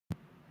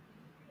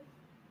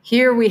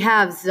Here we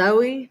have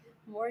Zoe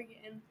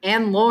Morgan.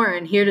 and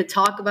Lauren here to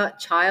talk about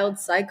child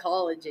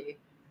psychology.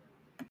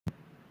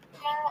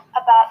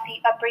 About the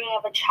upbringing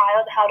of a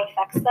child, how it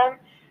affects them.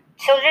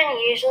 Children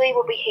usually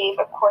will behave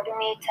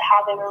accordingly to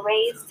how they were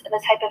raised and the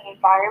type of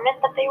environment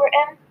that they were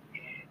in.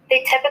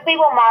 They typically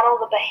will model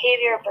the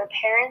behavior of their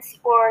parents,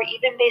 or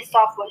even based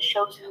off what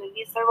shows and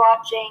movies they're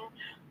watching,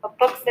 what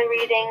books they're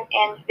reading,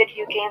 and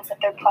video games that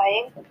they're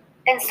playing.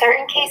 In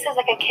certain cases,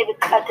 like a kid with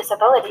a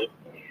disability,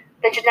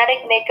 the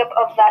genetic makeup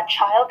of that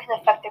child can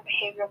affect their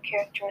behavioral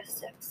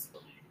characteristics.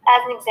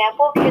 As an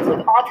example, kids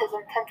with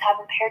autism tend to have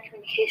impaired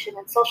communication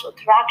and social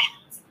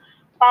interactions,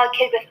 while a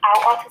kid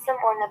without autism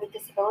or another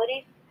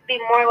disability would be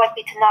more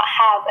likely to not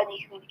have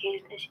any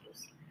communication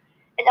issues.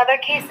 In other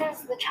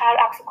cases, the child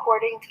acts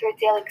according to their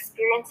daily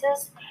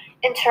experiences,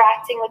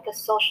 interacting with the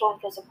social and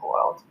physical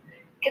world.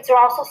 Kids are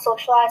also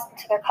socialized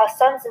into their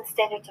customs and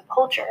standards of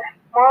culture.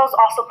 Morals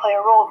also play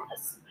a role in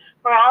this.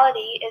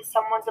 Morality is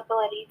someone's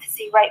ability to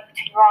see right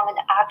between wrong in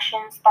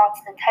actions,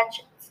 thoughts, and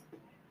intentions.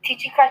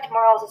 Teaching correct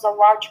morals is a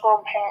large goal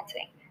in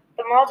parenting.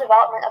 The moral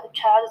development of a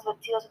child is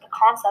what deals with the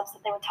concepts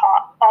that they were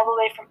taught, all the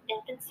way from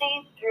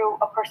infancy through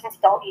a person's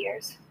adult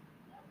years.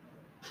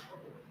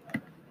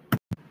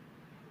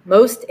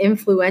 Most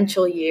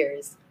influential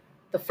years.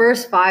 The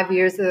first 5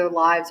 years of their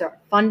lives are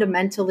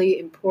fundamentally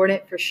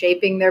important for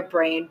shaping their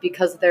brain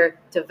because of their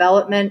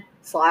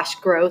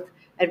development/growth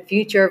and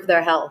future of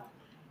their health.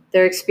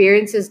 Their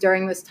experiences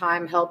during this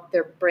time help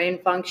their brain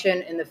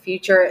function in the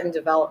future and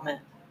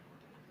development.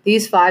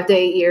 These 5 to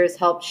 8 years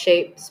help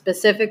shape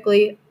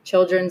specifically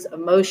children's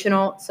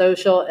emotional,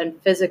 social, and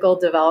physical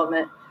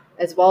development,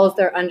 as well as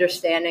their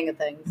understanding of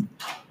things.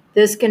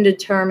 This can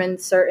determine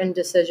certain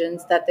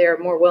decisions that they are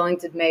more willing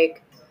to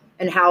make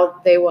and how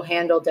they will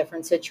handle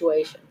different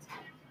situations.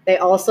 They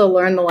also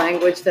learn the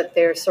language that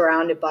they're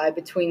surrounded by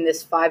between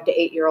this 5 to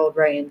 8-year-old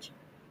range.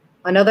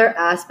 Another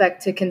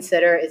aspect to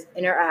consider is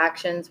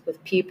interactions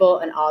with people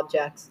and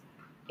objects.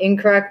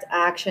 Incorrect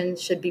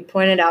actions should be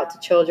pointed out to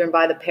children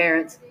by the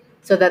parents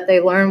so that they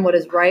learn what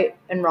is right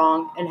and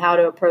wrong and how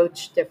to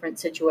approach different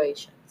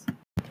situations.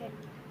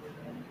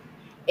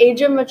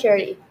 Age of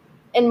maturity.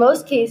 In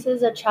most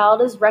cases, a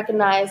child is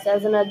recognized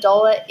as an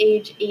adult at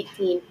age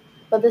 18,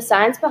 but the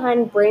science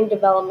behind brain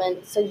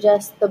development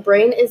suggests the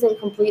brain isn't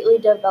completely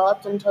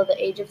developed until the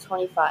age of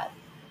 25.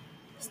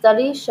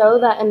 Studies show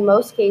that in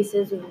most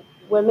cases,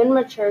 women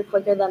mature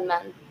quicker than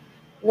men.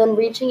 Then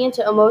reaching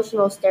into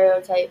emotional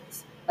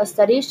stereotypes. A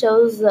study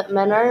shows that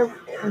men are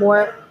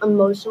more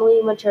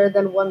emotionally mature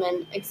than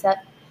women,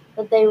 except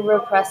that they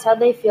repress how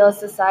they feel as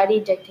society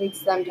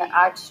dictates them to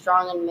act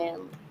strong and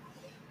manly.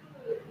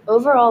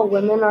 Overall,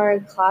 women are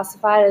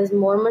classified as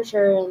more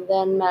mature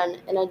than men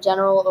in a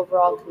general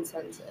overall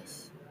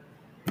consensus.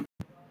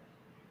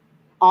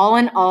 All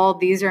in all,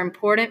 these are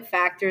important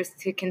factors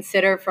to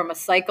consider from a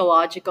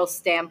psychological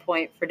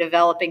standpoint for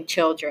developing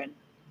children.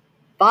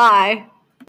 Bye!